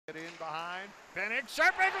behind. Pennick,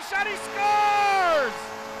 sharp angle shot, he scores!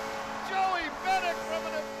 Joey Pennick from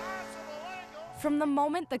an impossible angle. From the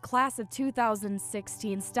moment the class of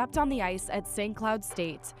 2016 stepped on the ice at St. Cloud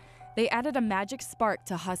State, they added a magic spark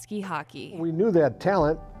to Husky hockey. We knew they had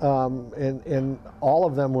talent, and all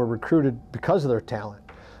of them were recruited because of their talent.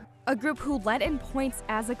 A group who led in points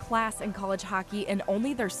as a class in college hockey in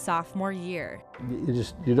only their sophomore year.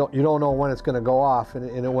 You don't know when it's going to go off, and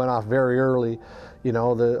it went off very early. You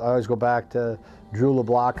know, I always go back to Drew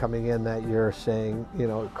LeBlanc coming in that year saying, you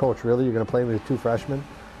know, Coach, really, you're going to play me with two freshmen?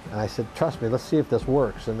 And I said, trust me, let's see if this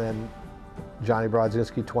works. And then Johnny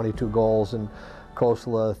Brodzinski, 22 goals, and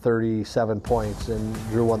Kosela, 37 points, and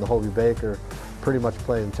Drew won the Hobey Baker. Pretty much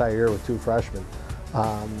played the entire year with two freshmen.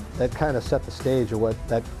 That kind of set the stage of what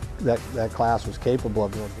that class was capable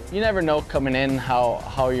of doing. You never know coming in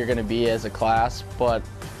how you're going to be as a class, but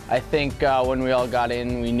I think when we all got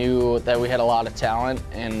in, we knew that we had a lot of talent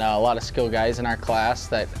and a lot of skilled guys in our class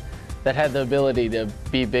that had the ability to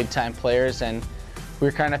be big-time players, and we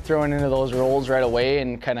were kind of thrown into those roles right away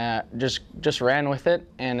and kind of just ran with it,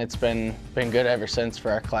 and it's been good ever since for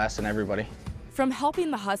our class and everybody. From helping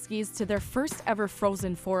the Huskies to their first ever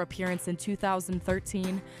Frozen Four appearance in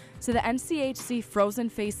 2013 to the NCHC Frozen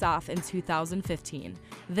Face-Off in 2015,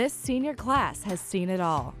 this senior class has seen it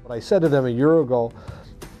all. What I said to them a year ago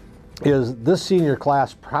is this senior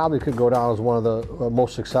class probably could go down as one of the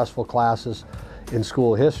most successful classes in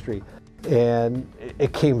school history. And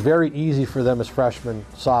it came very easy for them as freshmen,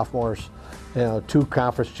 sophomores. You know, 2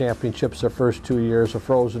 conference championships their first 2 years, a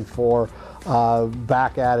Frozen Four,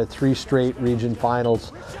 back at it, 3 straight region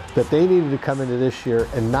finals, that they needed to come into this year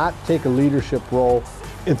and not take a leadership role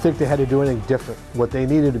and think they had to do anything different. What they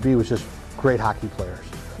needed to be was just great hockey players.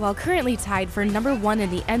 While currently tied for #1 in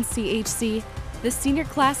the NCHC, the senior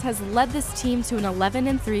class has led this team to an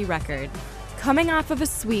 11-3 record, coming off of a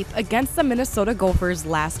sweep against the Minnesota Gophers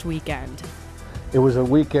last weekend. It was a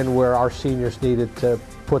weekend where our seniors needed to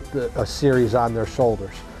put a series on their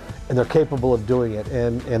shoulders, and they're capable of doing it,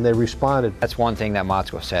 and they responded. That's one thing that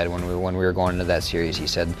Motzko said when we were going into that series. He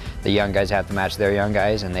said the young guys have to match their young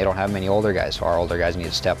guys, and they don't have many older guys, so our older guys need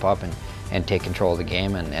to step up and take control of the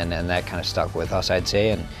game, and that kind of stuck with us, I'd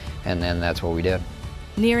say, and then that's what we did.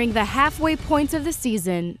 Nearing the halfway point of the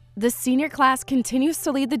season, the senior class continues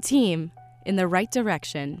to lead the team in the right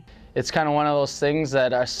direction. It's kind of one of those things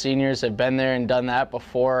that our seniors have been there and done that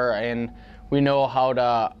before, and we know how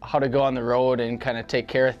to go on the road and kind of take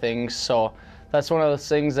care of things. So that's one of those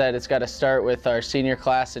things that it's got to start with our senior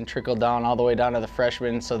class and trickle down all the way down to the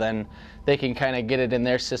freshmen, so then they can kind of get it in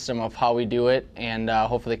their system of how we do it, and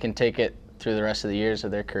hopefully can take it through the rest of the years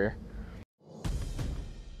of their career.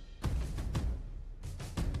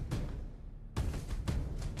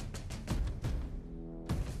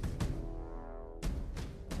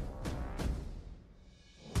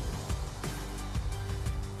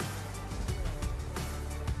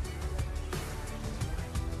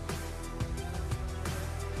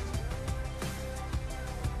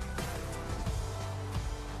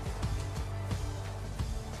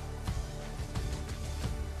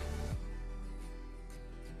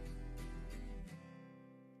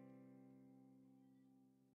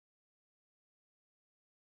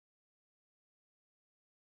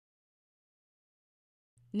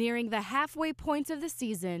 Nearing the halfway point of the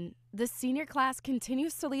season, the senior class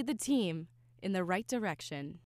continues to lead the team in the right direction.